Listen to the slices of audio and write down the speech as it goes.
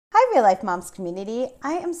Real Life Moms community.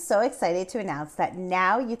 I am so excited to announce that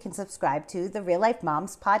now you can subscribe to the Real Life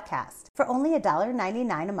Moms podcast. For only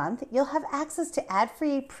 $1.99 a month, you'll have access to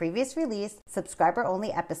ad-free, previous release,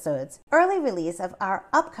 subscriber-only episodes, early release of our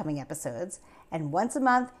upcoming episodes, and once a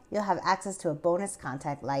month, you'll have access to a bonus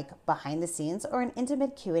content like behind the scenes or an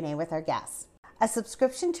intimate Q&A with our guests. A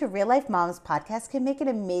subscription to Real Life Moms podcast can make an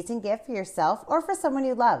amazing gift for yourself or for someone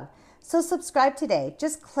you love. So subscribe today.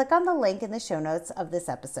 Just click on the link in the show notes of this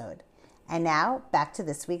episode. And now, back to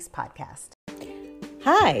this week's podcast.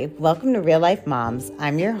 Hi, welcome to Real Life Moms.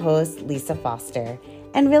 I'm your host, Lisa Foster.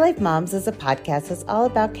 And Real Life Moms is a podcast that's all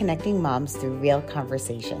about connecting moms through real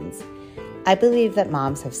conversations. I believe that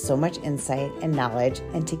moms have so much insight and knowledge,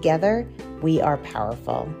 and together, we are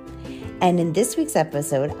powerful. And in this week's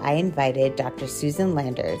episode, I invited Dr. Susan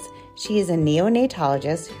Landers. She is a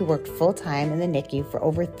neonatologist who worked full-time in the NICU for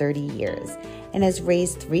over 30 years and has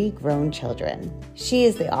raised 3 grown children. She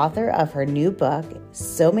is the author of her new book,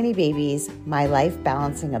 So Many Babies, My Life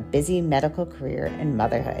Balancing a Busy Medical Career and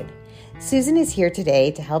Motherhood. Susan is here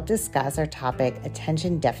today to help discuss our topic,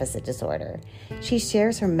 attention deficit disorder. She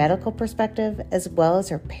shares her medical perspective as well as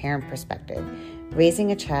her parent perspective,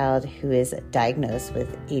 raising a child who is diagnosed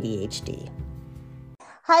with ADHD.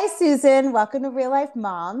 Hi, Susan. Welcome to Real Life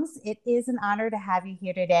Moms. It is an honor to have you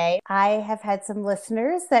here today. I have had some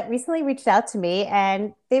listeners that recently reached out to me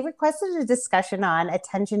and they requested a discussion on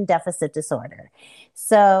attention deficit disorder.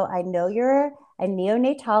 So I know you're a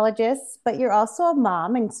neonatologist, but you're also a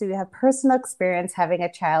mom. And so you have personal experience having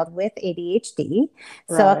a child with ADHD.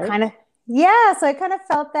 Right. So I kind of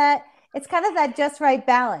felt that it's kind of that just right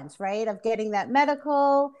balance, right? Of getting that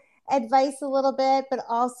medical advice a little bit, but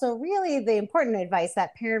also really the important advice,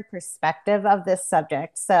 that parent perspective of this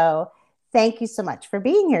subject. So thank you so much for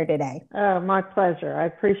being here today. Oh, my pleasure. I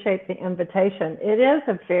appreciate the invitation. It is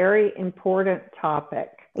a very important topic.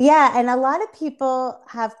 Yeah. And a lot of people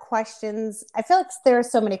have questions. I feel like there are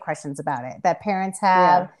so many questions about it that parents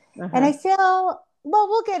have. Yeah. And I feel, well,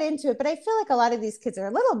 we'll get into it, but I feel like a lot of these kids are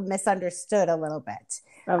a little misunderstood a little bit.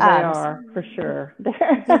 Oh, they are, for sure.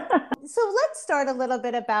 So let's start a little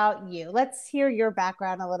bit about you. Let's hear your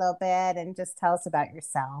background a little bit and just tell us about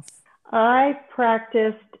yourself. I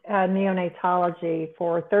practiced neonatology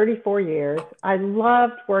for 34 years. I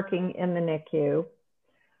loved working in the NICU.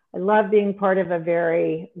 I loved being part of a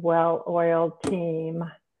very well-oiled team.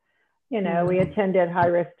 You know, we attended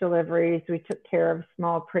high-risk deliveries. We took care of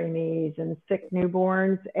small preemies and sick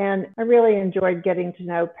newborns. And I really enjoyed getting to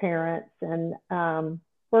know parents and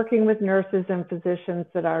working with nurses and physicians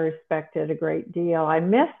that I respected a great deal. I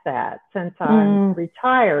miss that since I'm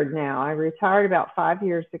retired now. I retired about 5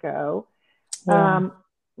 years ago. Yeah.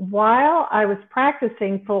 While I was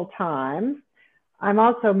practicing full-time, I'm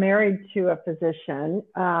also married to a physician,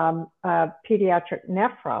 a pediatric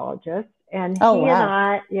nephrologist. And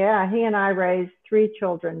he and I raised 3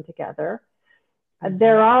 children together.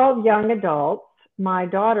 They're all young adults. My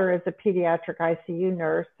daughter is a pediatric ICU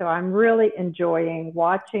nurse, so I'm really enjoying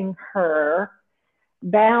watching her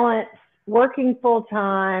balance working full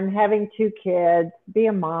time, having 2 kids, be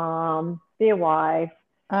a mom, be a wife,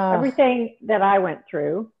 everything that I went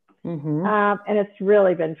through. And it's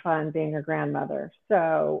really been fun being a grandmother.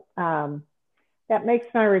 So that makes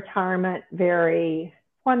my retirement very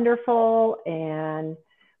wonderful,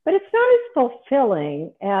 but it's not as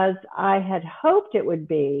fulfilling as I had hoped it would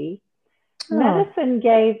be. Medicine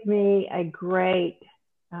gave me a great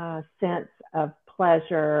sense of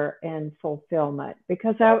pleasure and fulfillment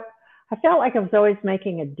because I felt like I was always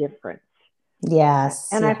making a difference.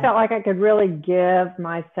 Yes. And I felt like I could really give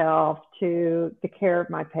myself to the care of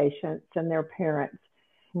my patients and their parents.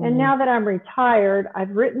 And now that I'm retired,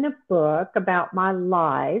 I've written a book about my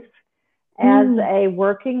life as a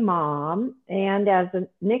working mom and as a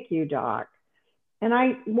NICU doc. And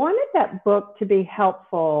I wanted that book to be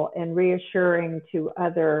helpful and reassuring to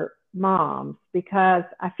other moms because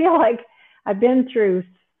I feel like I've been through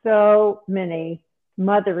so many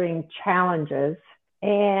mothering challenges.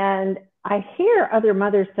 And I hear other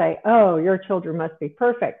mothers say, oh, your children must be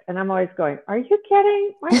perfect. And I'm always going, are you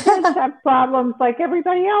kidding? My kids have problems like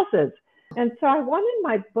everybody else's. And so I wanted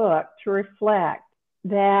my book to reflect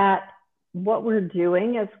that what we're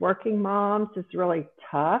doing as working moms is really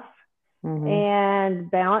tough.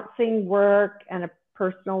 And balancing work and a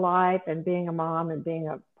personal life and being a mom and being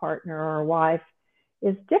a partner or a wife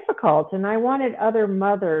is difficult. And I wanted other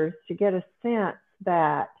mothers to get a sense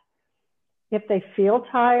that if they feel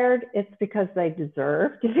tired, it's because they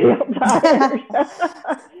deserve to feel tired.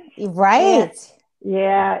 Right.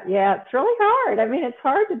 Yeah, it's really hard. I mean, it's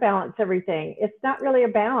hard to balance everything. It's not really a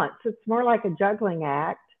balance. It's more like a juggling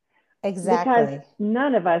act. because Exactly.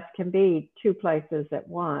 none of us can be two places at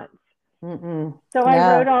once. Mm-mm. So I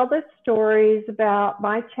wrote No. all the stories about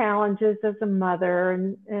my challenges as a mother,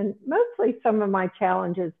 and mostly some of my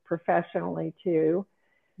challenges professionally too.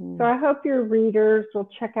 So Mm. I hope your readers will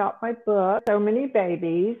check out my book, So Many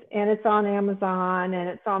Babies, and it's on Amazon and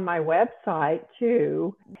it's on my website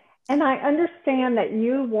too. And I understand that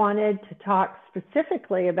you wanted to talk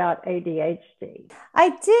specifically about ADHD. I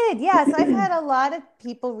did. Yes. I've had a lot of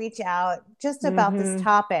people reach out just about this Mm-hmm.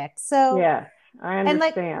 topic. So, Yes, I and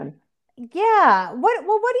like, understand. yeah, what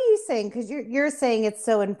are you saying? Because you're saying it's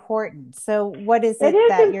so important. So what is It it is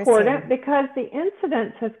that you're important saying? because the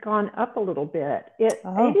incidence has gone up a little bit.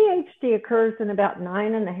 Oh, ADHD occurs in about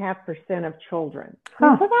 9.5% of children. I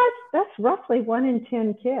mean, huh. so that's roughly 1 in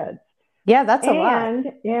 10 kids. Yeah, that's a lot.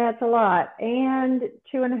 And yeah, it's a lot. And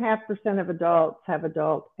 2.5% of adults have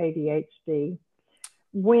adult ADHD.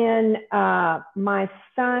 When my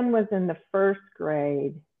son was in the first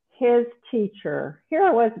grade, his teacher, here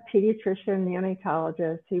I was, a pediatrician,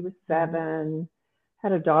 neonatologist, he was Mhm. 7,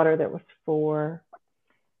 had a daughter that was 4.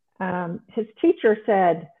 His teacher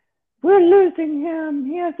said, "We're losing him.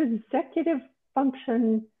 He has executive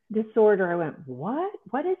function disorder." I went, "What?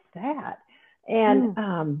 What is that?" And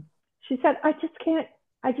Mm. she said, I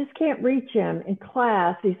just can't reach him in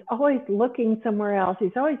class. He's always looking somewhere else.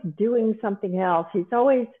 He's always doing something else. He's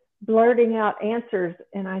always blurting out answers."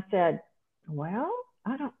 And I said, "Well,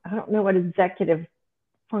 I don't know what executive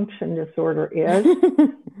function disorder is,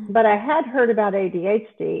 but I had heard about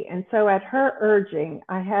ADHD. And so at her urging,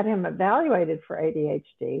 I had him evaluated for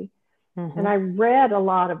ADHD and Mhm. I read a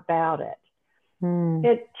lot about it. Mm.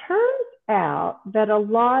 It turns out that a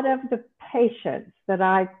lot of the patients that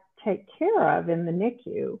I take care of in the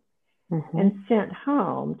NICU and Mhm. sent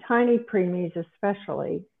home, tiny preemies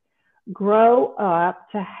especially, grow up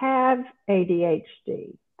to have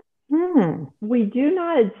ADHD. Mm. We do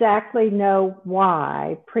not exactly know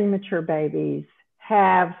why premature babies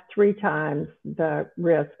have 3 times the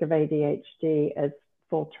risk of ADHD as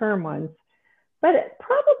full term ones, but it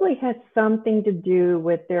probably has something to do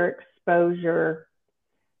with their exposure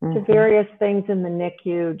to Mhm. various things in the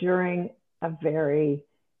NICU during a very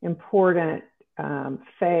important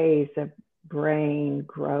phase of brain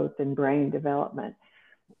growth and brain development.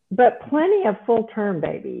 But plenty of full term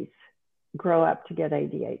babies grow up to get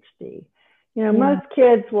ADHD. You know, Yeah. most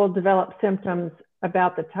kids will develop symptoms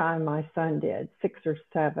about the time my son did, 6 or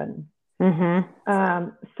 7. Mhm.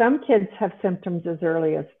 Some kids have symptoms as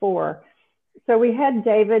early as 4. So we had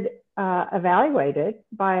David evaluated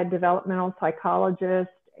by a developmental psychologist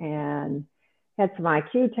and had some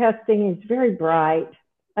IQ testing. He's very bright.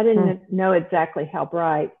 I Mm. didn't know exactly how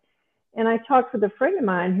bright. And I talked with a friend of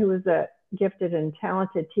mine who was a gifted and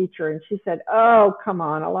talented teacher, and she said, "Oh, come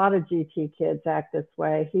on, a lot of GT kids act this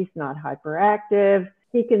way. He's not hyperactive.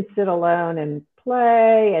 He can sit alone and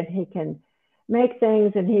play, and he can make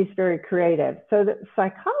things, and he's very creative." So the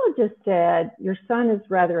psychologist said, "Your son is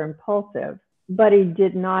rather impulsive, but he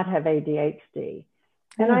did not have ADHD."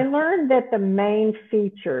 And I Oh. learned that the main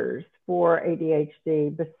features for ADHD,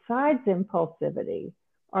 besides impulsivity,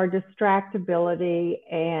 are distractibility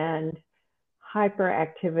and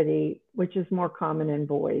hyperactivity, which is more common in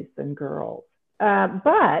boys than girls.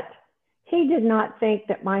 But he did not think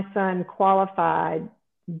that my son qualified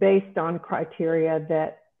based on criteria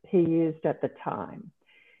that he used at the time.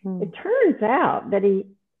 It Mm. turns out that he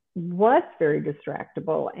was very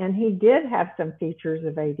distractible and he did have some features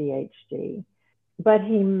of ADHD, but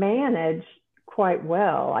he managed quite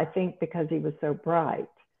well, I think, because he was so bright.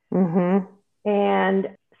 Mhm.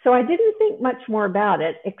 And so I didn't think much more about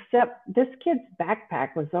it, except this kid's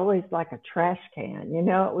backpack was always like a trash can. You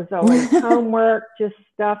know, it was always homework, just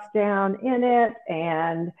stuffed down in it,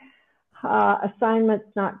 and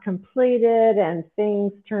assignments not completed, and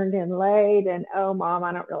things turned in late. And oh, mom,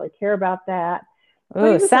 I don't really care about that. But he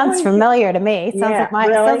Ooh, was sounds always, familiar to me. yeah, Sounds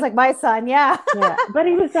really. like my son. Yeah. Yeah, but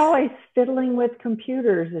he was always fiddling with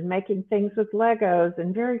computers and making things with Legos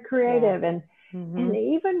and very Yeah. creative, and Mhm.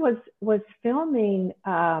 even was filming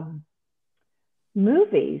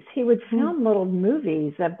movies. He would Mm. film little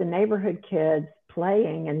movies of the neighborhood kids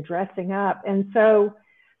playing and dressing up. And so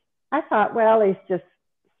I thought, well, he's just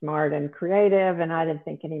smart and creative, and I didn't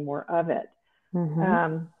think any more of it. Mhm.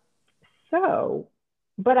 Um, so,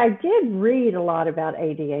 but I did read a lot about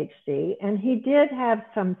ADHD, and he did have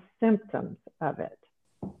some symptoms of it.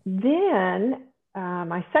 Then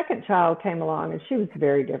my second child came along, and she was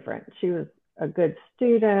very different. She was a good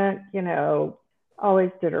student, you know,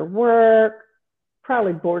 always did her work,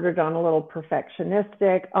 probably bordered on a little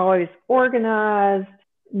perfectionistic, always organized,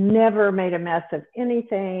 never made a mess of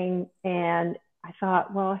anything. And I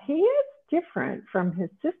thought, well, he is different from his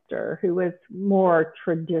sister, who was more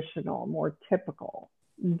traditional, more typical.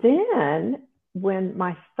 Then when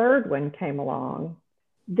my third one came along,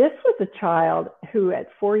 this was a child who at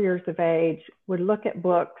 4 years of age would look at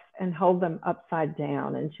books and hold them upside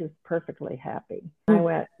down, and she was perfectly happy. I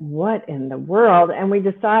went, what in the world? And we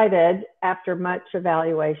decided after much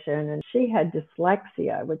evaluation, and she had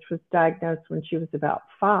dyslexia, which was diagnosed when she was about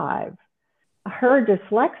 5. Her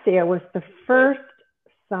dyslexia was the first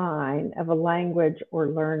sign of a language or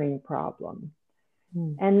learning problem.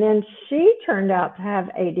 And then she turned out to have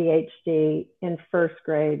ADHD in first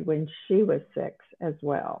grade when she was 6 as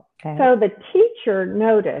well. Okay. So the teacher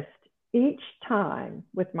noticed each time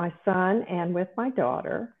with my son and with my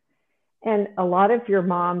daughter, and a lot of your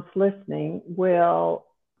moms listening will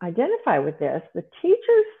identify with this, the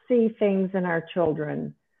teachers see things in our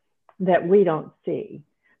children that we don't see,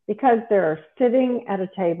 because they're sitting at a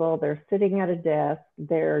table, they're sitting at a desk,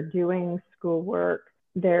 they're doing schoolwork,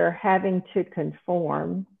 they're having to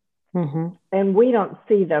conform, and we don't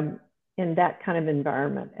see them in that kind of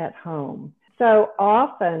environment at home. So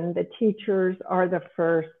often the teachers are the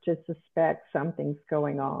first to suspect something's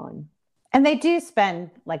going on. And they do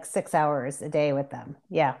spend like 6 hours a day with them.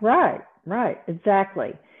 Yeah. Right,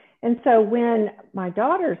 exactly. And so when my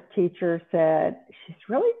daughter's teacher said, she's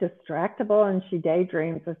really distractible and she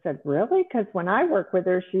daydreams, I said, really? Because when I work with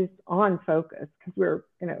her, she's on focus, because we're,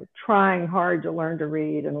 trying hard to learn to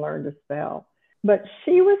read and learn to spell. But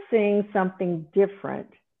she was seeing something different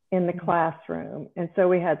in the classroom. And so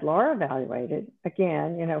we had Laura evaluated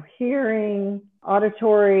again, hearing,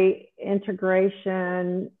 auditory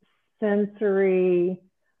integration, sensory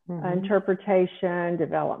interpretation,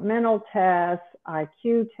 developmental tests,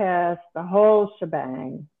 IQ tests, the whole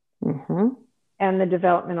shebang. And the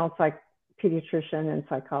developmental pediatrician and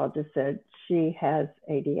psychologist said she has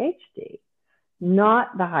ADHD,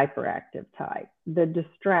 not the hyperactive type, the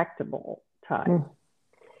distractible type.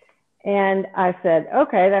 And I said,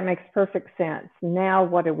 okay, that makes perfect sense. Now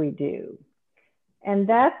what do we do? And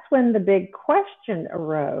that's when the big question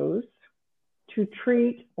arose, to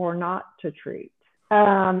treat or not to treat.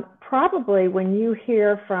 Probably when you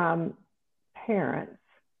hear from parents,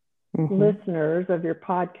 listeners of your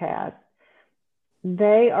podcast,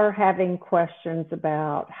 they are having questions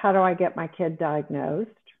about, how do I get my kid diagnosed?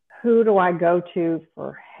 Who do I go to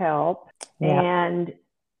for help? Yeah. And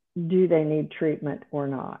do they need treatment or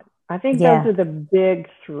not? I think those are the big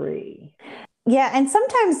 3. Yeah. And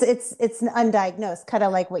sometimes it's undiagnosed, kind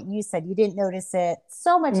of like what you said. You didn't notice it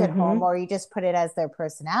so much at home, or you just put it as their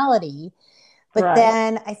personality. But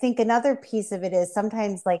then I think another piece of it is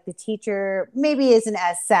sometimes like the teacher maybe isn't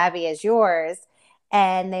as savvy as yours,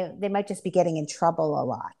 and they might just be getting in trouble a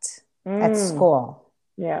lot at school.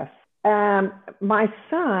 Yes. My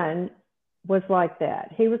son was like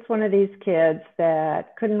that. He was one of these kids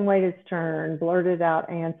that couldn't wait his turn, blurted out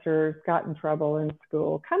answers, got in trouble in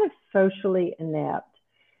school, kind of socially inept.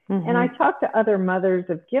 And I talked to other mothers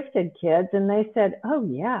of gifted kids, and they said, oh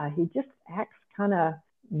yeah, he just acts kind of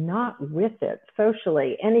not with it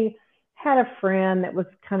socially. And he had a friend that was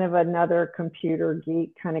kind of another computer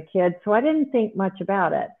geek kind of kid. So I didn't think much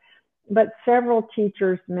about it. But several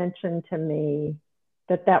teachers mentioned to me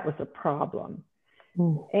that was a problem.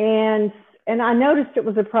 And I noticed it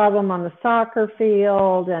was a problem on the soccer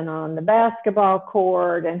field and on the basketball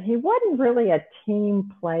court. And he wasn't really a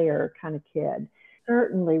team player kind of kid.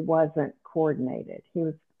 Certainly wasn't coordinated. He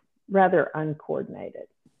was rather uncoordinated.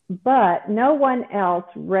 But no one else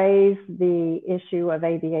raised the issue of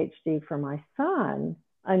ADHD for my son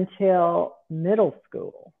until middle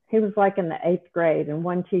school. He was like in the 8th grade, and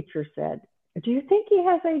one teacher said, do you think he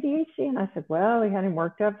has ADHD? And I said, well, he hadn't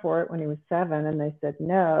worked up for it when he was 7. And they said,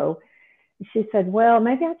 no. She said, well,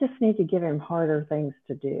 maybe I just need to give him harder things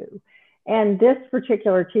to do. And this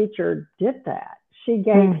particular teacher did that. She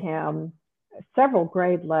gave him several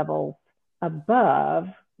grade levels above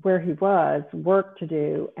where he was work to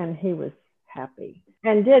do, and he was happy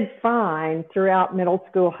and did fine throughout middle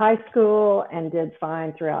school, high school, and did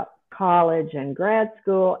fine throughout college and grad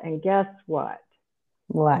school. And guess what?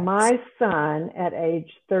 My son at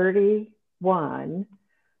age 31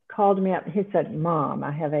 called me up. He said, Mom,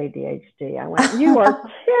 I have ADHD. I went, you are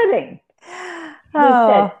kidding. He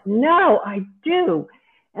said, no, I do.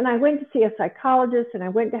 And I went to see a psychologist, and I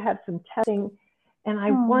went to have some testing. And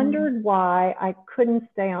I wondered why I couldn't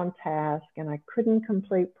stay on task, and I couldn't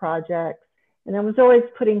complete projects. And I was always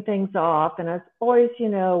putting things off, and I was always,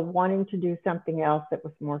 wanting to do something else that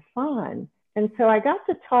was more fun. And so I got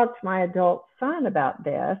to talk to my adult son about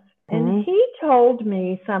this, and he told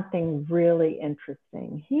me something really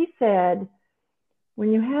interesting. He said,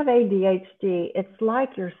 when you have ADHD, it's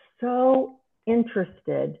like you're so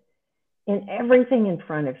interested in everything in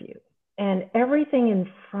front of you. And everything in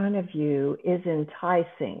front of you is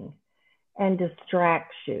enticing and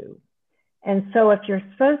distracts you. And so if you're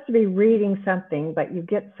supposed to be reading something, but you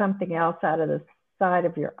get something else out of the side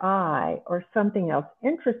of your eye, or something else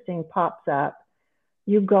interesting pops up,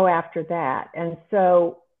 you go after that. And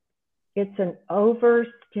so it's an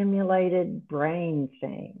overstimulated brain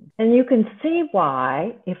thing. And you can see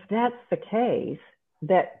why, if that's the case,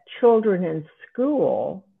 that children in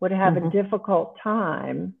school would have a difficult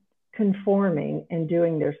time conforming and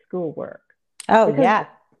doing their schoolwork. Oh, because yeah.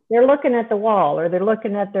 They're looking at the wall, or they're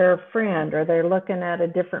looking at their friend, or they're looking at a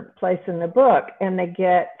different place in the book, and they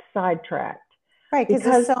get sidetracked. Right, because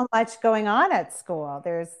there's so much going on at school.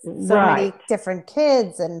 There's so many different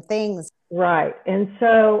kids and things. Right. And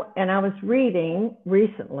so, and I was reading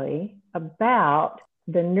recently about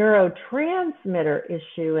the neurotransmitter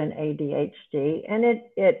issue in ADHD, and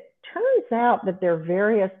it turns out that there are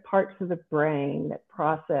various parts of the brain that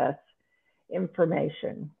process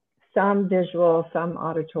information, some visual, some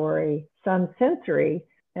auditory, some sensory,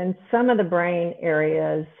 and some of the brain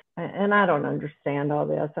areas, and I don't understand all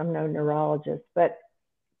this, I'm no neurologist, but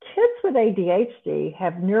kids with ADHD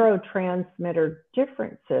have neurotransmitter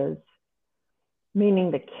differences,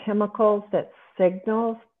 meaning the chemicals that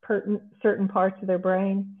signal certain parts of their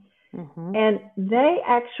brain. And they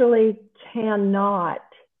actually cannot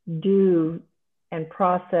do and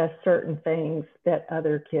process certain things that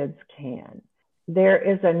other kids can. There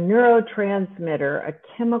is a neurotransmitter, a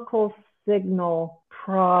chemical signal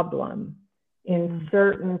problem in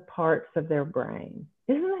certain parts of their brain.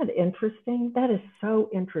 Isn't that interesting? That is so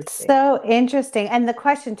interesting. So interesting. And the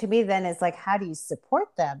question to me then is like, how do you support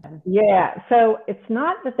them? Yeah. So it's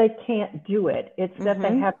not that they can't do it. It's that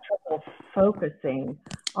they have trouble focusing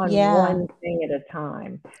on one thing at a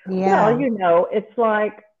time. Well, you know, it's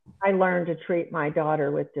like I learned to treat my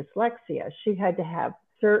daughter with dyslexia. She had to have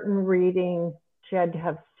certain reading. She had to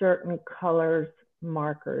have certain colors,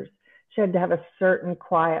 markers. She had to have a certain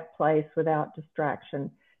quiet place without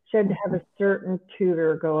distraction. She had to have a certain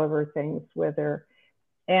tutor go over things with her,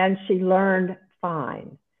 and she learned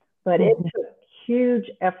fine. But it took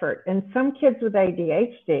huge effort. And some kids with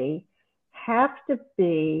ADHD have to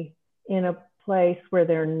be in a place where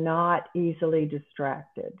they're not easily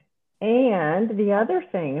distracted. And the other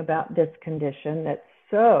thing about this condition that's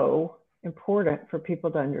so important for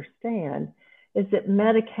people to understand is that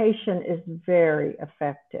medication is very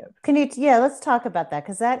effective. Let's talk about that,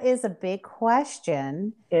 because that is a big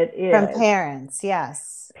question. It is. From parents,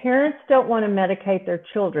 yes. Parents don't want to medicate their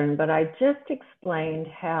children, but I just explained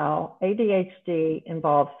how ADHD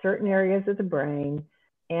involves certain areas of the brain,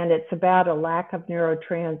 and it's about a lack of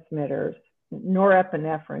neurotransmitters,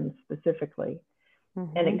 norepinephrine specifically.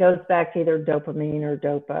 And it goes back to either dopamine or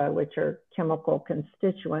dopa, which are chemical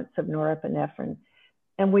constituents of norepinephrine.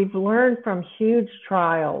 And we've learned from huge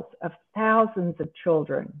trials of thousands of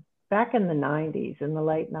children back in the 90s, in the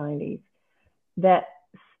late 90s, that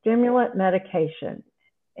stimulant medication,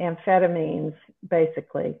 amphetamines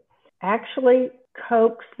basically, actually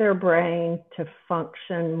coax their brain to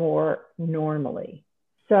function more normally.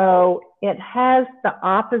 So it has the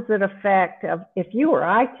opposite effect of if you or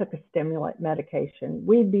I took a stimulant medication,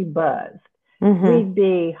 we'd be buzzed, we'd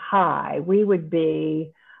be high, we would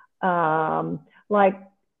be like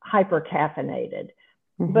hypercaffeinated.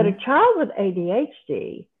 But a child with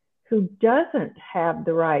ADHD who doesn't have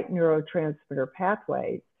the right neurotransmitter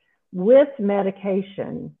pathways with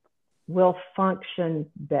medication will function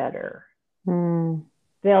better.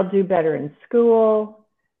 They'll do better in school.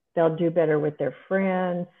 They'll do better with their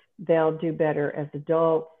friends. They'll do better as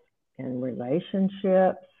adults in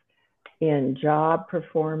relationships, in job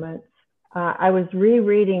performance. I was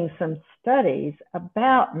rereading some studies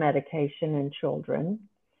about medication in children,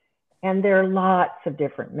 and there are lots of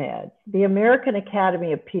different meds. The American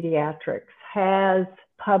Academy of Pediatrics has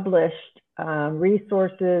published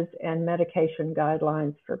resources and medication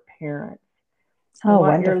guidelines for parents.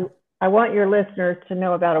 I want your listeners to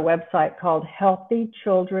know about a website called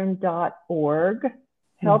healthychildren.org.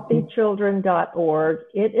 Healthychildren.org.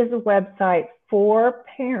 It is a website for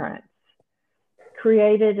parents,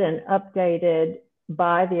 created and updated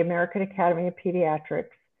by the American Academy of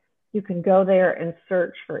Pediatrics. You can go there and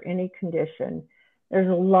search for any condition. There's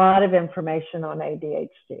a lot of information on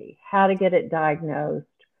ADHD, how to get it diagnosed,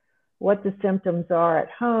 what the symptoms are at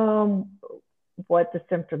home, what the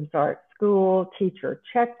symptoms are at school, teacher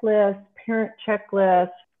checklist, parent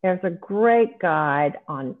checklist. There's a great guide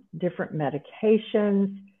on different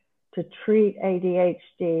medications to treat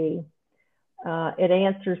ADHD. It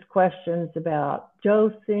answers questions about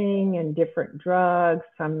dosing and different drugs.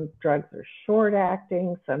 Some drugs are short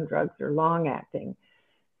acting, some drugs are long acting.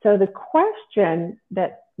 So the question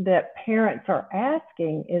that parents are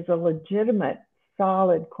asking is a legitimate,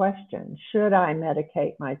 solid question. Should I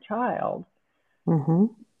medicate my child? Mm-hmm.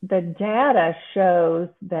 The data shows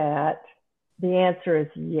that the answer is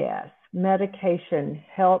yes. Medication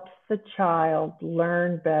helps the child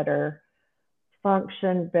learn better,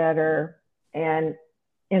 function better, and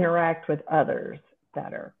interact with others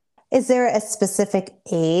better. Is there a specific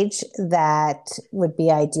age that would be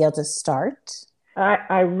ideal to start?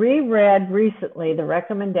 I reread recently the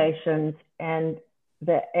recommendations, and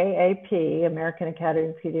the AAP, American Academy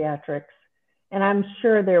of Pediatrics, and I'm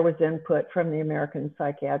sure there was input from the American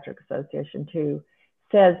Psychiatric Association too,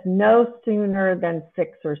 says no sooner than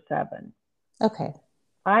 6 or 7. Okay.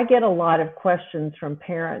 I get a lot of questions from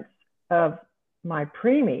parents of my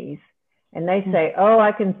preemies, and they say, oh,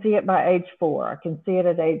 I can see it by age 4. I can see it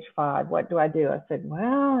at age 5. What do I do? I said,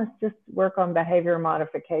 well, let's just work on behavior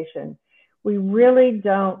modification. We really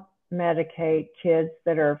don't medicate kids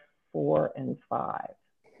that are 4 and 5.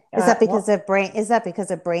 Is that because of brain? Is that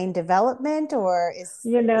because of brain development, or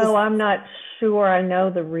I'm not sure. I know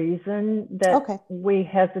the reason that we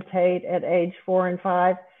hesitate at age 4 and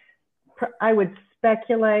 5. I would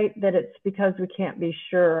speculate that it's because we can't be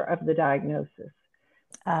sure of the diagnosis.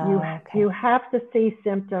 You have to see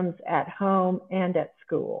symptoms at home and at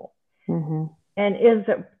school. Mm-hmm. And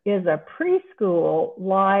is a preschool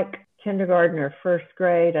like kindergarten or first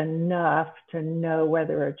grade enough to know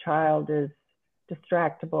whether a child is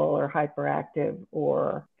distractible or hyperactive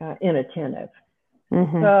or inattentive?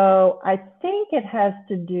 Mm-hmm. So I think it has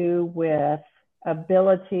to do with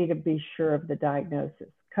ability to be sure of the diagnosis,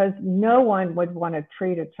 because no one would want to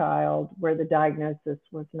treat a child where the diagnosis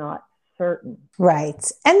was not certain.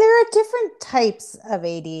 Right. And there are different types of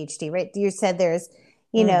ADHD, right? You said there's,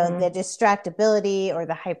 the distractibility or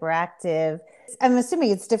the hyperactive. I'm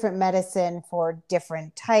assuming it's different medicine for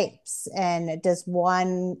different types. And does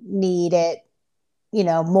one need it,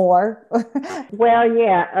 more? Well,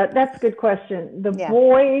 yeah, that's a good question. The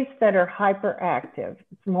boys that are hyperactive,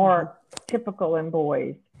 it's more typical in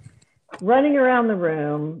boys, running around the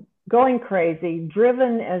room, going crazy,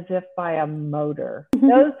 driven as if by a motor.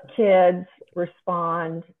 Those kids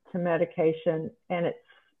respond to medication, and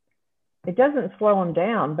it doesn't slow them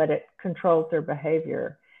down, but it controls their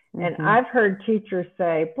behavior. And I've heard teachers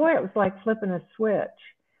say, boy, it was like flipping a switch.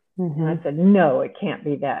 And I said, no, it can't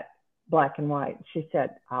be that black and white. She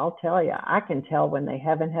said, I'll tell you, I can tell when they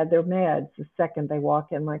haven't had their meds the second they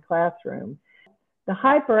walk in my classroom. The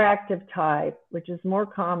hyperactive type, which is more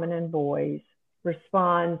common in boys,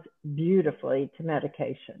 responds beautifully to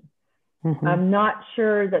medication. I'm not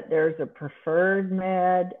sure that there's a preferred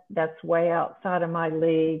med. That's way outside of my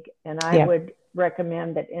league. And I would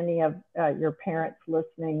recommend that any of your parents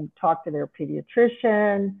listening talk to their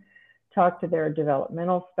pediatrician, talk to their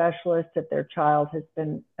developmental specialist if their child has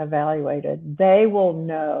been evaluated. They will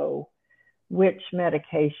know which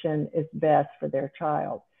medication is best for their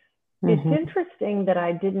child. It's interesting that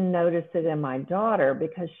I didn't notice it in my daughter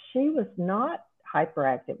because she was not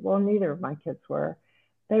hyperactive. Well, neither of my kids were.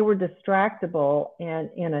 They were distractible and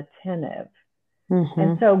inattentive.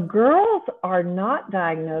 And so girls are not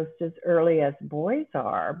diagnosed as early as boys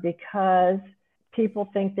are because people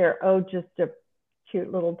think they're, just a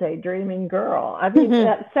cute little daydreaming girl. I mean,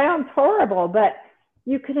 that sounds horrible, but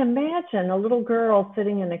you can imagine a little girl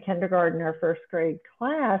sitting in a kindergarten or first grade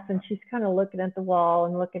class, and she's kind of looking at the wall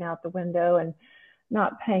and looking out the window and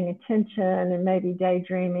not paying attention and maybe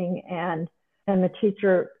daydreaming. And the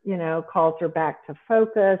teacher, calls her back to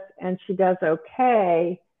focus, and she does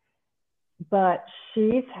okay, but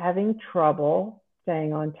she's having trouble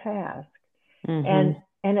staying on task. And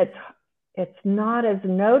it's not as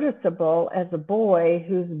noticeable as a boy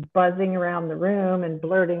who's buzzing around the room and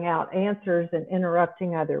blurting out answers and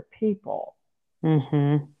interrupting other people.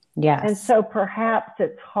 Yes. And so perhaps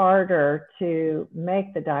it's harder to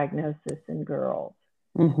make the diagnosis in girls.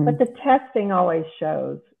 But the testing always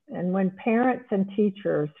shows. And when parents and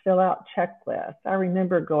teachers fill out checklists, I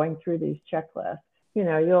remember going through these checklists,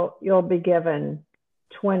 you'll be given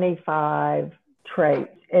 25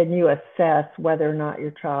 traits, and you assess whether or not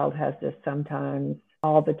your child has this sometimes,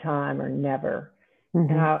 all the time, or never.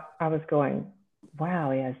 And I was going,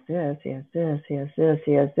 wow, he has this, he has this, he has this,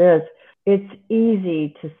 he has this. It's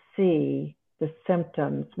easy to see the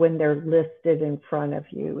symptoms when they're listed in front of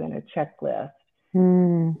you in a checklist.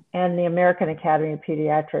 And the American Academy of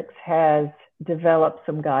Pediatrics has developed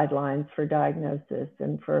some guidelines for diagnosis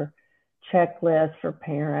and for checklists for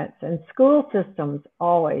parents, and school systems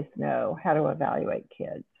always know how to evaluate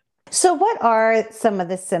kids. So, what are some of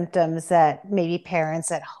the symptoms that maybe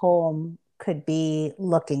parents at home could be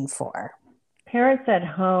looking for? Parents at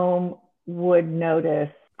home would notice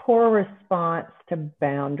poor response to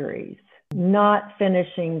boundaries, not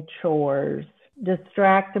finishing chores,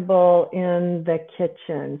 distractible in the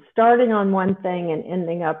kitchen, starting on one thing and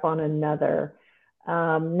ending up on another,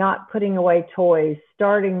 not putting away toys,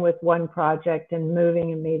 starting with one project and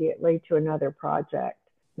moving immediately to another project,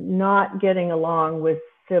 not getting along with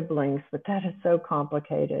siblings, but that is so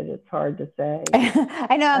complicated. It's hard to say.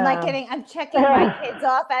 I know, I'm like I'm checking my kids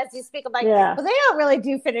off as you speak. I'm like, well, they don't really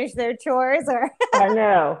do finish their chores or. I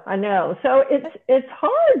know. So it's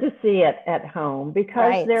hard to see it at home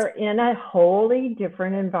because they're in a wholly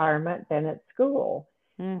different environment than at school.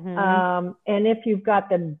 And if you've got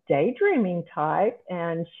the daydreaming type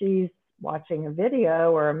and she's watching a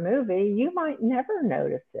video or a movie, you might never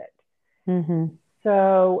notice it.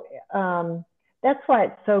 So that's why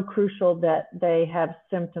it's so crucial that they have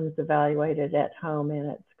symptoms evaluated at home and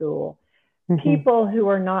at school. People who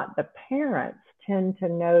are not the parents tend to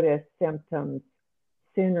notice symptoms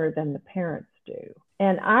sooner than the parents do.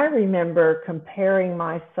 And I remember comparing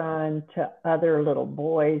my son to other little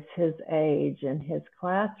boys his age in his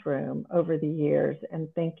classroom over the years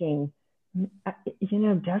and thinking, you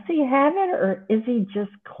know, does he have it, or is he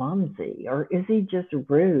just clumsy, or is he just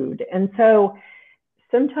rude? And so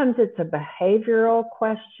sometimes it's a behavioral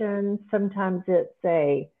question. Sometimes it's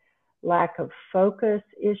a lack of focus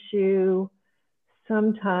issue.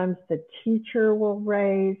 Sometimes the teacher will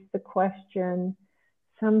raise the question.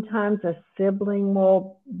 Sometimes a sibling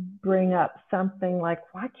will bring up something like,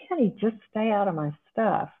 why can't he just stay out of my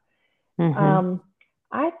stuff?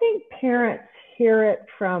 I think parents hear it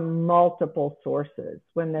from multiple sources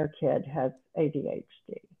when their kid has ADHD,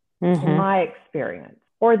 in my experience.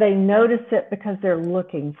 Or they notice it because they're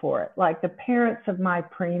looking for it. Like the parents of my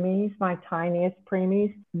preemies, my tiniest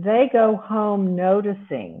preemies, they go home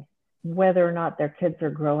noticing whether or not their kids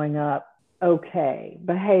are growing up okay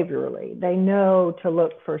behaviorally. They know to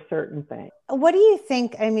look for certain things. What do you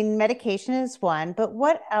think? I mean, medication is one, but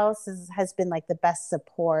what else has been like the best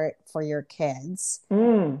support for your kids?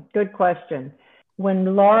 Good question.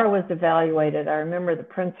 When Laura was evaluated, I remember the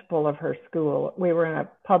principal of her school. We were in a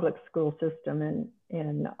public school system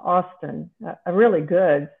in Austin, a really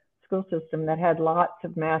good school system that had lots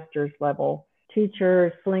of master's level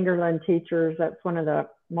teachers, Slingerland teachers. That's one of the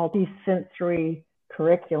multisensory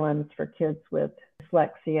curriculums for kids with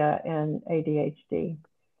dyslexia and ADHD.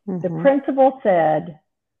 The principal said,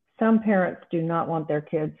 some parents do not want their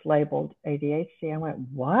kids labeled ADHD. I went,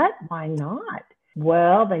 what? Why not?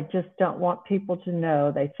 Well, they just don't want people to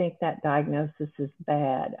know. They think that diagnosis is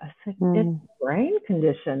bad. I said, it's a brain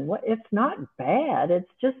condition. It's not bad.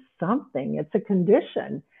 It's just something. It's a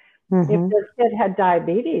condition. If this kid had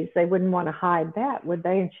diabetes, they wouldn't want to hide that, would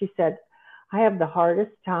they? And she said, I have the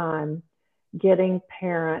hardest time getting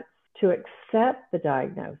parents to accept the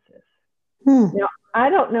diagnosis. Now, I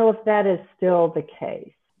don't know if that is still the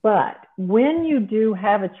case, but when you do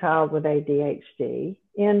have a child with ADHD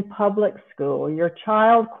in public school, your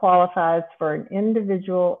child qualifies for an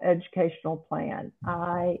individual educational plan,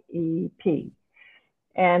 IEP,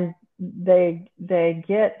 and they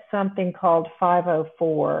get something called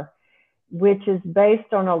 504, which is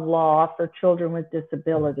based on a law for children with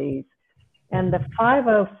disabilities. And the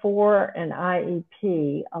 504 and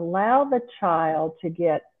IEP allow the child to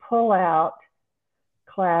get pull-out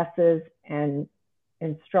classes and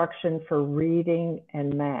instruction for reading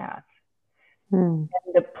and math. And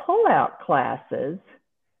the pull-out classes,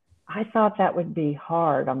 I thought that would be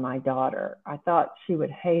hard on my daughter. I thought she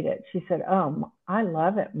would hate it. She said, oh, I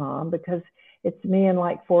love it, Mom, because it's me and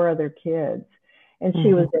like 4 other kids. And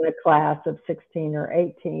she was in a class of 16 or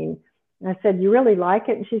 18. And I said, you really like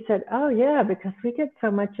it? And she said, oh, yeah, because we get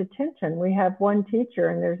so much attention. We have one teacher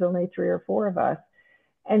and there's only 3 or 4 of us.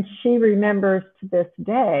 And she remembers to this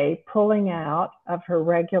day pulling out of her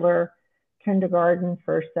regular kindergarten,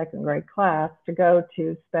 first, second grade class to go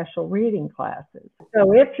to special reading classes.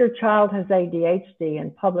 So if your child has ADHD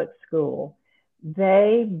in public school,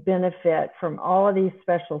 they benefit from all of these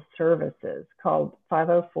special services called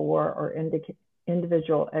 504 or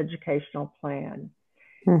individual educational plan.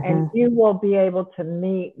 And you will be able to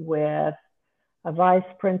meet with a vice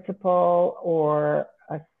principal or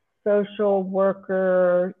a social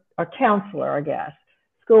worker, a counselor, I guess,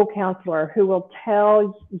 school counselor, who will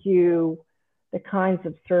tell you the kinds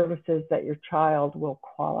of services that your child will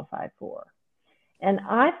qualify for. And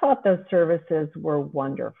I thought those services were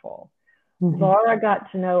wonderful. Laura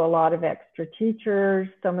got to know a lot of extra teachers.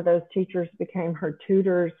 Some of those teachers became her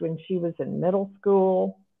tutors when she was in middle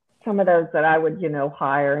school. Some of those that I would,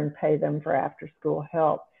 hire and pay them for after school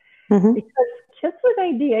help. Because kids with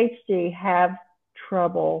ADHD have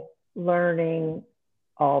trouble learning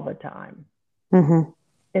all the time.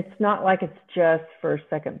 It's not like it's just first,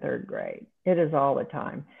 second, third grade. It is all the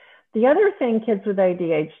time. The other thing kids with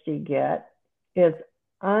ADHD get is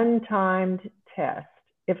untimed tests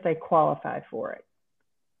if they qualify for it.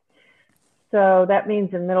 So that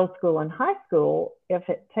means in middle school and high school, if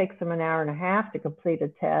it takes them an hour and a half to complete a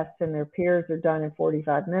test and their peers are done in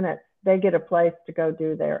 45 minutes, they get a place to go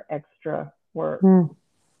do their extra work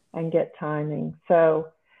and get timing. So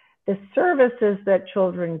the services that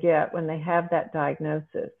children get when they have that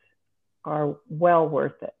diagnosis are well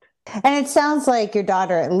worth it. And it sounds like your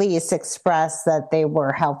daughter at least expressed that they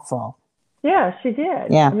were helpful. Yeah, she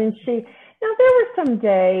did. Yeah. I mean, there were some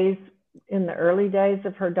days in the early days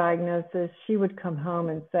of her diagnosis, she would come home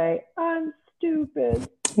and say, I'm stupid.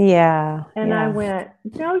 Yeah. And I went,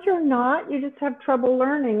 no, you're not. You just have trouble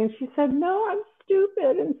learning. And she said, no, I'm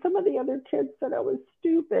stupid. And some of the other kids said I was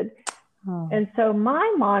stupid. Oh. And so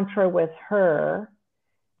my mantra with her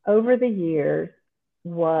over the years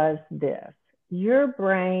was this: your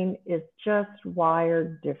brain is just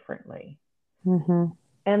wired differently.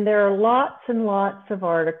 And there are lots and lots of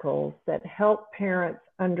articles that help parents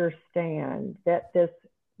understand that this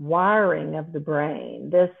wiring of the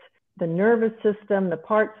brain, the nervous system, the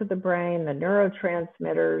parts of the brain, the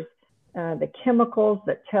neurotransmitters, the chemicals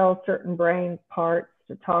that tell certain brain parts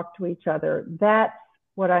to talk to each other, that's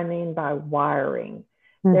what I mean by wiring.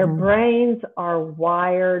 Their brains are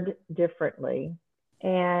wired differently,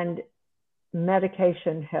 and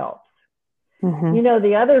medication helps.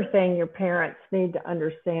 The other thing your parents need to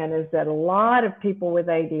understand is that a lot of people with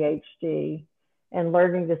ADHD and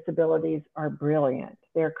learning disabilities are brilliant.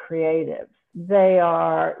 They're creative. They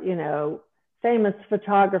are, famous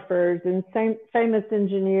photographers and famous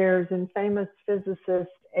engineers and famous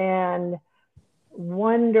physicists and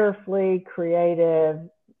wonderfully creative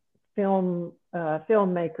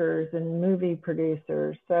filmmakers and movie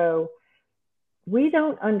producers. So we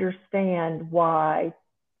don't understand why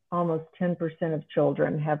almost 10% of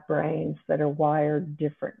children have brains that are wired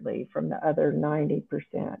differently from the other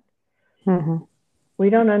 90%. We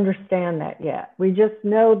don't understand that yet. We just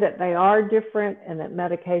know that they are different and that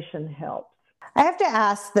medication helps. I have to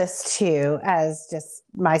ask this too, as just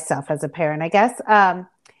myself as a parent, I guess.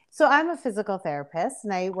 So I'm a physical therapist,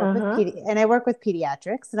 and I work with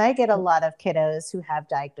pediatrics, and I get a lot of kiddos who have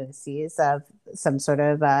diagnoses of some sort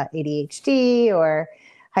of ADHD or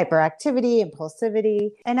hyperactivity,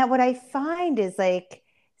 impulsivity. And what I find is, like,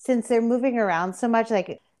 since they're moving around so much,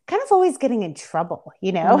 like, kind of always getting in trouble,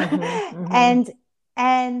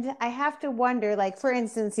 And I have to wonder, like, for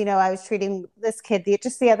instance, I was treating this kid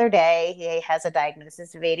just the other day. He has a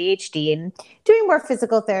diagnosis of ADHD and doing more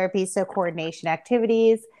physical therapy, so coordination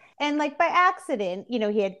activities. And, like, by accident, he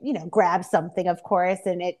had, grabbed something, of course,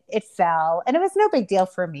 and it fell. And it was no big deal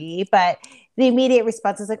for me. But the immediate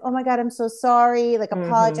response was like, oh, my God, I'm so sorry, like,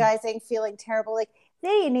 apologizing, feeling terrible. Like,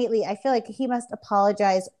 they innately, I feel like he must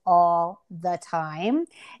apologize all the time.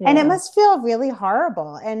 Yeah. And it must feel really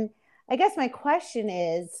horrible. And I guess my question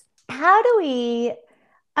is, how do we,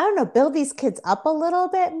 build these kids up a little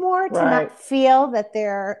bit more to not feel that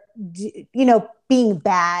they're, being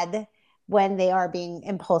bad when they are being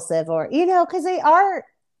impulsive, or, because they are,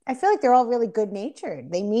 I feel like they're all really good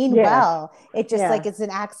natured. They mean well. It's just like it's an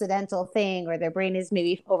accidental thing, or their brain is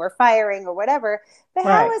maybe overfiring or whatever. But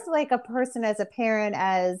how is, like, a person, as a parent,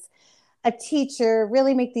 as a teacher,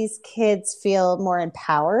 really make these kids feel more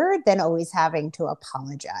empowered than always having to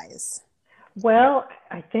apologize? Well,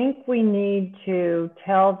 I think we need to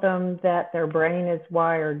tell them that their brain is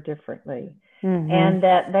wired differently, and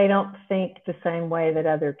that they don't think the same way that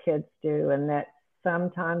other kids do, and that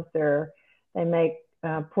sometimes they make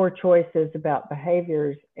poor choices about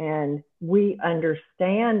behaviors, and we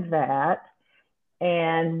understand that.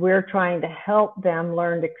 And we're trying to help them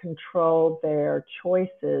learn to control their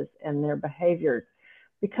choices and their behaviors,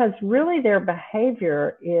 because really their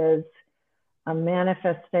behavior is a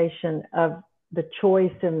manifestation of the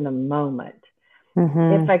choice in the moment.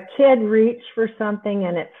 If a kid reached for something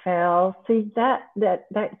and it fell, see, that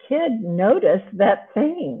kid noticed that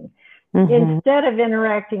thing. Instead of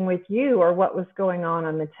interacting with you or what was going on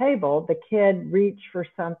the table, the kid reached for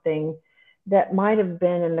something that might have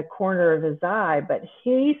been in the corner of his eye, but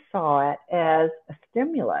he saw it as a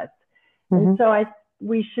stimulus. And so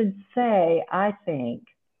we should say, I think,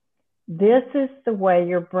 this is the way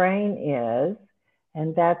your brain is,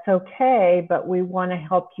 And that's okay, but we want to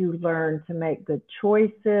help you learn to make good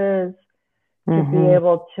choices, to be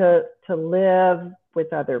able to live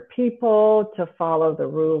with other people, to follow the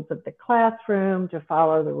rules of the classroom, to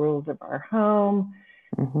follow the rules of our home.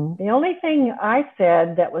 The only thing I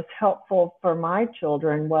said that was helpful for my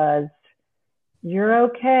children was, you're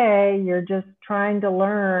okay. You're just trying to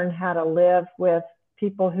learn how to live with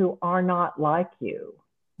people who are not like you,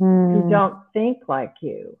 who don't think like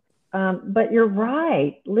you. But you're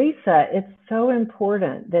right, Lisa, it's so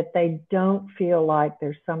important that they don't feel like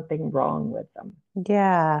there's something wrong with them.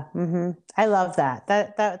 Yeah. I love that.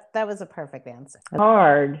 That was a perfect answer.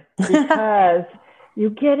 Hard because you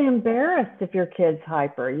get embarrassed if your kid's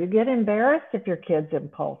hyper. You get embarrassed if your kid's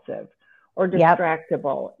impulsive or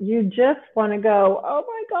distractible. You just want to go, oh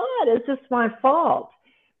my God, it's just my fault.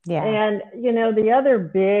 Yeah. And, the other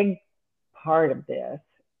big part of this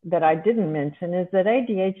that I didn't mention is that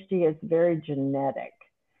ADHD is very genetic.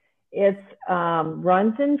 It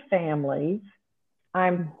runs in families.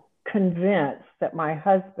 I'm convinced that my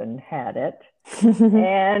husband had it.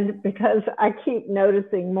 And because I keep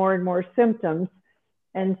noticing more and more symptoms,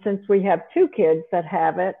 and since we have 2 kids that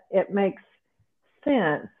have it, it makes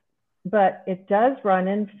sense. But it does run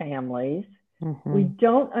in families. We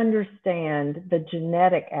don't understand the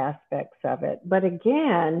genetic aspects of it. But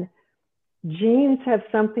again, genes have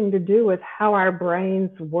something to do with how our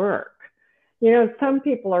brains work. Some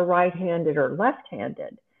people are right-handed or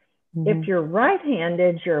left-handed. If you're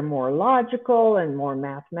right-handed, you're more logical and more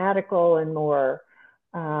mathematical and more,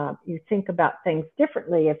 you think about things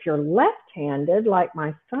differently. If you're left-handed, like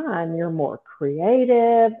my son, you're more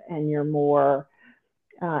creative and you're more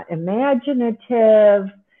imaginative.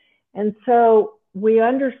 And so we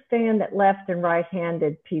understand that left and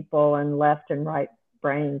right-handed people and left and right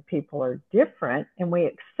brain people are different, and we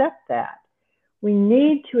accept that. We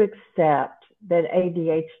need to accept that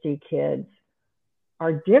ADHD kids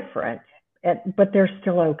are different, but they're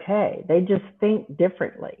still okay. They just think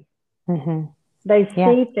differently. They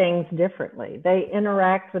see things differently. They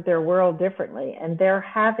interact with their world differently, and they're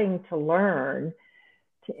having to learn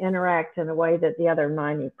to interact in a way that the other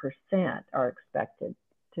 90% are expected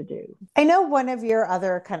to do. I know one of your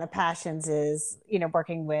other kind of passions is,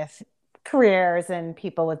 working with careers and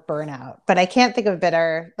people with burnout, but I can't think of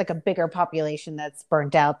a bigger population that's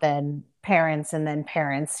burnt out than parents, and then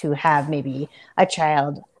parents who have maybe a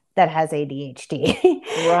child that has ADHD.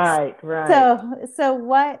 Right. So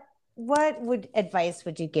what advice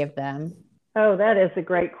would you give them? Oh, that is a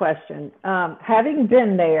great question. Having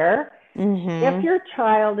been there, if your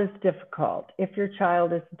child is difficult, if your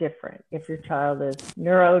child is different, if your child is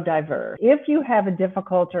neurodiverse, if you have a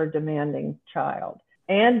difficult or demanding child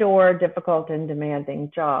and or a difficult and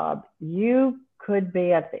demanding job, you could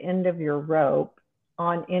be at the end of your rope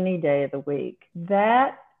on any day of the week.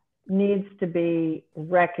 That needs to be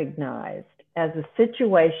recognized as a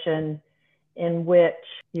situation in which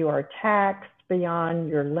you are taxed beyond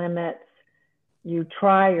your limits. You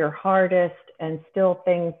try your hardest and still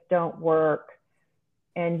things don't work.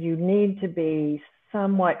 And you need to be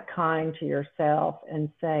somewhat kind to yourself and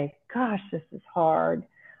say, gosh, this is hard.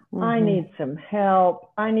 I need some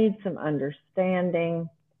help. I need some understanding.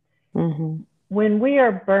 When we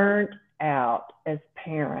are burnt out as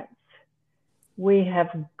parents, we have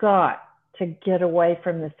got to get away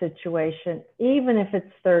from the situation, even if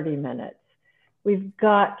it's 30 minutes. We've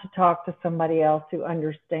got to talk to somebody else who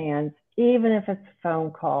understands, even if it's a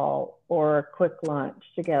phone call or a quick lunch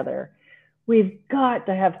together. We've got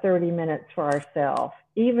to have 30 minutes for ourselves,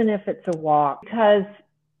 even if it's a walk, because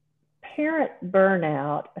parent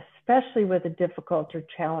burnout, especially with a difficult or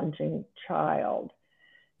challenging child,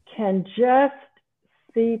 can just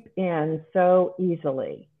seep in so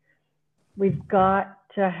easily. We've got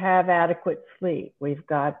to have adequate sleep. We've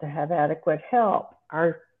got to have adequate help.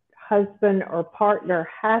 Our husband or partner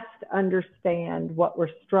has to understand what we're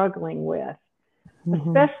struggling with,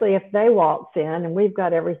 especially if they waltz in and we've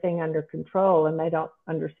got everything under control and they don't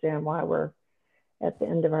understand why we're at the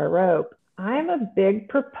end of our rope. I'm a big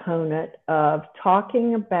proponent of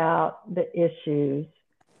talking about the issues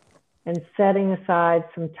and setting aside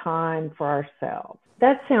some time for ourselves.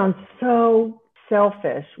 That sounds so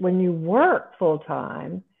selfish when you work full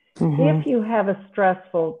time. If you have a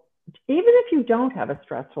stressful, even if you don't have a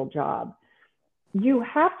stressful job, you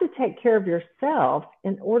have to take care of yourself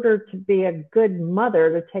in order to be a good mother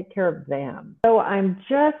to take care of them. So I'm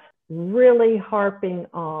just really harping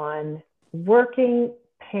on working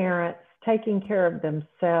parents taking care of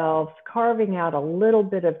themselves, carving out a little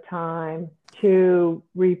bit of time to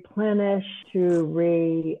replenish,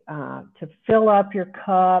 to fill up your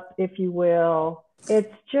cup, if you will,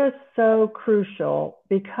 It's just so crucial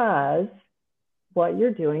because what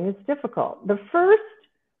you're doing is difficult. The first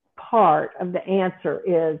part of the answer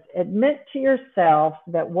is admit to yourself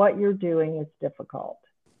that what you're doing is difficult,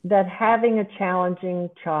 that having a challenging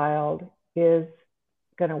child is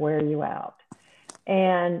going to wear you out.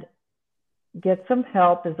 And get some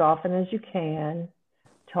help as often as you can.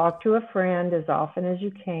 Talk to a friend as often as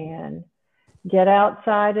you can. Get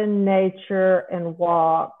outside in nature and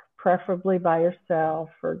walk, preferably by yourself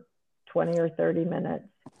for 20 or 30 minutes.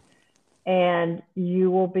 And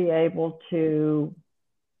you will be able to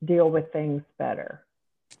deal with things better.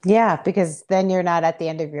 Yeah, because then you're not at the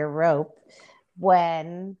end of your rope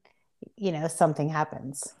when, something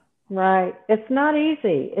happens. Right. It's not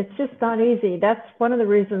easy. It's just not easy. That's one of the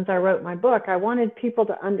reasons I wrote my book. I wanted people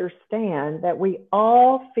to understand that we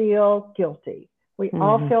all feel guilty. We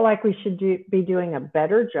all feel like we should be doing a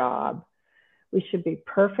better job. We should be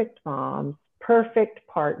perfect moms, perfect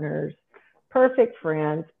partners, perfect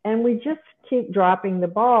friends. And we just keep dropping the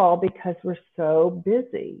ball because we're so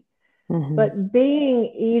busy. But being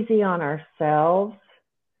easy on ourselves,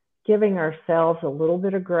 giving ourselves a little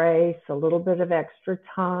bit of grace, a little bit of extra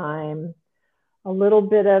time, a little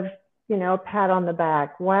bit of, a pat on the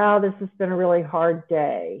back. Wow, this has been a really hard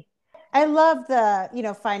day. I love the,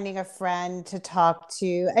 finding a friend to talk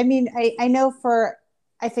to. I mean, I know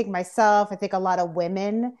I think myself, I think a lot of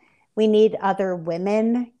women, we need other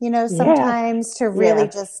women, sometimes to really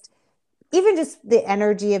even just the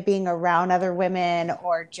energy of being around other women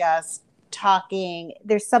or just talking.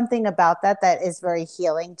 There's something about that is very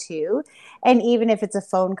healing too. And even if it's a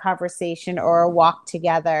phone conversation or a walk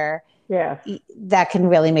together, that can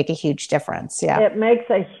really make a huge difference. Yeah. It makes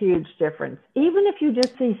a huge difference. Even if you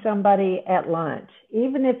just see somebody at lunch,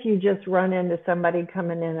 even if you just run into somebody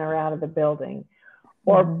coming in or out of the building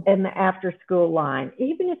or in the after school line,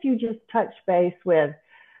 even if you just touch base with,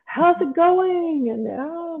 how's it going? And,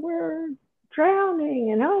 oh, we're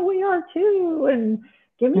drowning. And, oh, we are too. And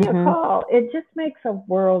give me a call. It just makes a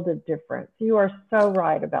world of difference. You are so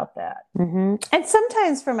right about that. And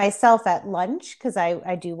sometimes for myself at lunch, because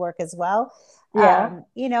I do work as well,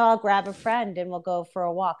 I'll grab a friend and we'll go for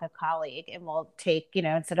a walk, a colleague, and we'll take,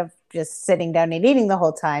 instead of just sitting down and eating the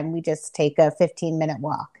whole time, we just take a 15-minute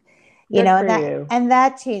walk. And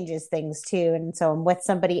that changes things too. And so I'm with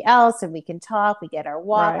somebody else and we can talk, we get our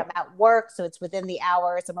walk. I'm at work, so it's within the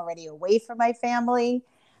hours. I'm already away from my family.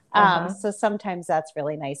 So sometimes that's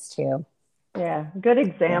really nice too. Yeah, good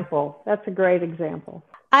example. That's a great example.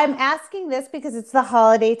 I'm asking this because it's the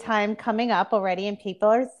holiday time coming up already and people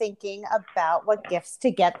are thinking about what gifts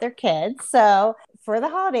to get their kids. So for the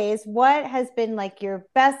holidays, what has been like your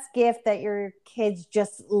best gift that your kids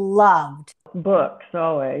just loved? Books,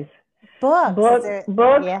 always. Books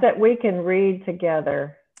that we can read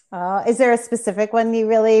together. Is there a specific one you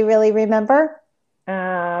really, really remember?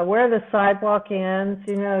 Where the Sidewalk Ends,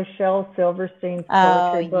 Shel Silverstein's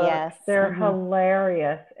poetry books. Yes. They're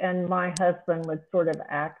hilarious. And my husband would sort of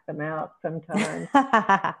act them out sometimes.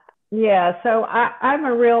 So I'm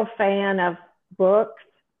a real fan of books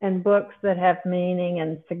and books that have meaning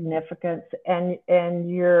and significance. And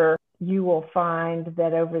you will find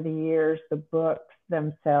that over the years, the books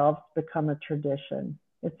themselves become a tradition.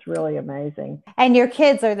 It's really amazing. And your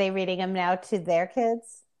kids, are they reading them now to their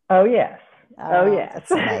kids? Oh, yes. Oh, yes.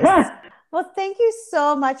 That's nice. Well, thank you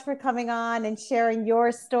so much for coming on and sharing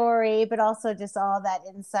your story, but also just all that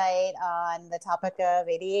insight on the topic of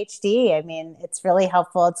ADHD. I mean, it's really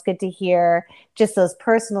helpful. It's good to hear just those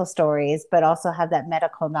personal stories, but also have that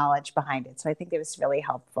medical knowledge behind it. So I think it was really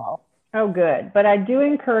helpful. Oh, good. But I do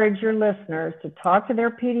encourage your listeners to talk to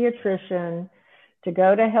their pediatrician, to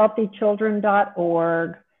go to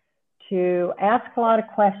healthychildren.org, to ask a lot of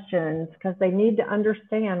questions because they need to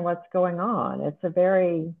understand what's going on. It's a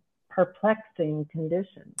very perplexing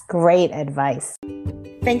condition. Great advice.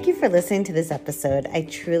 Thank you for listening to this episode. I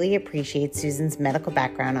truly appreciate Susan's medical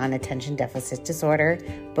background on attention deficit disorder,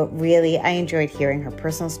 but really I enjoyed hearing her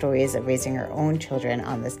personal stories of raising her own children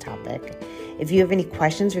on this topic. If you have any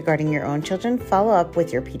questions regarding your own children, follow up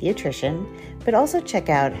with your pediatrician, but also check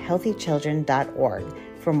out healthychildren.org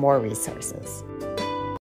for more resources.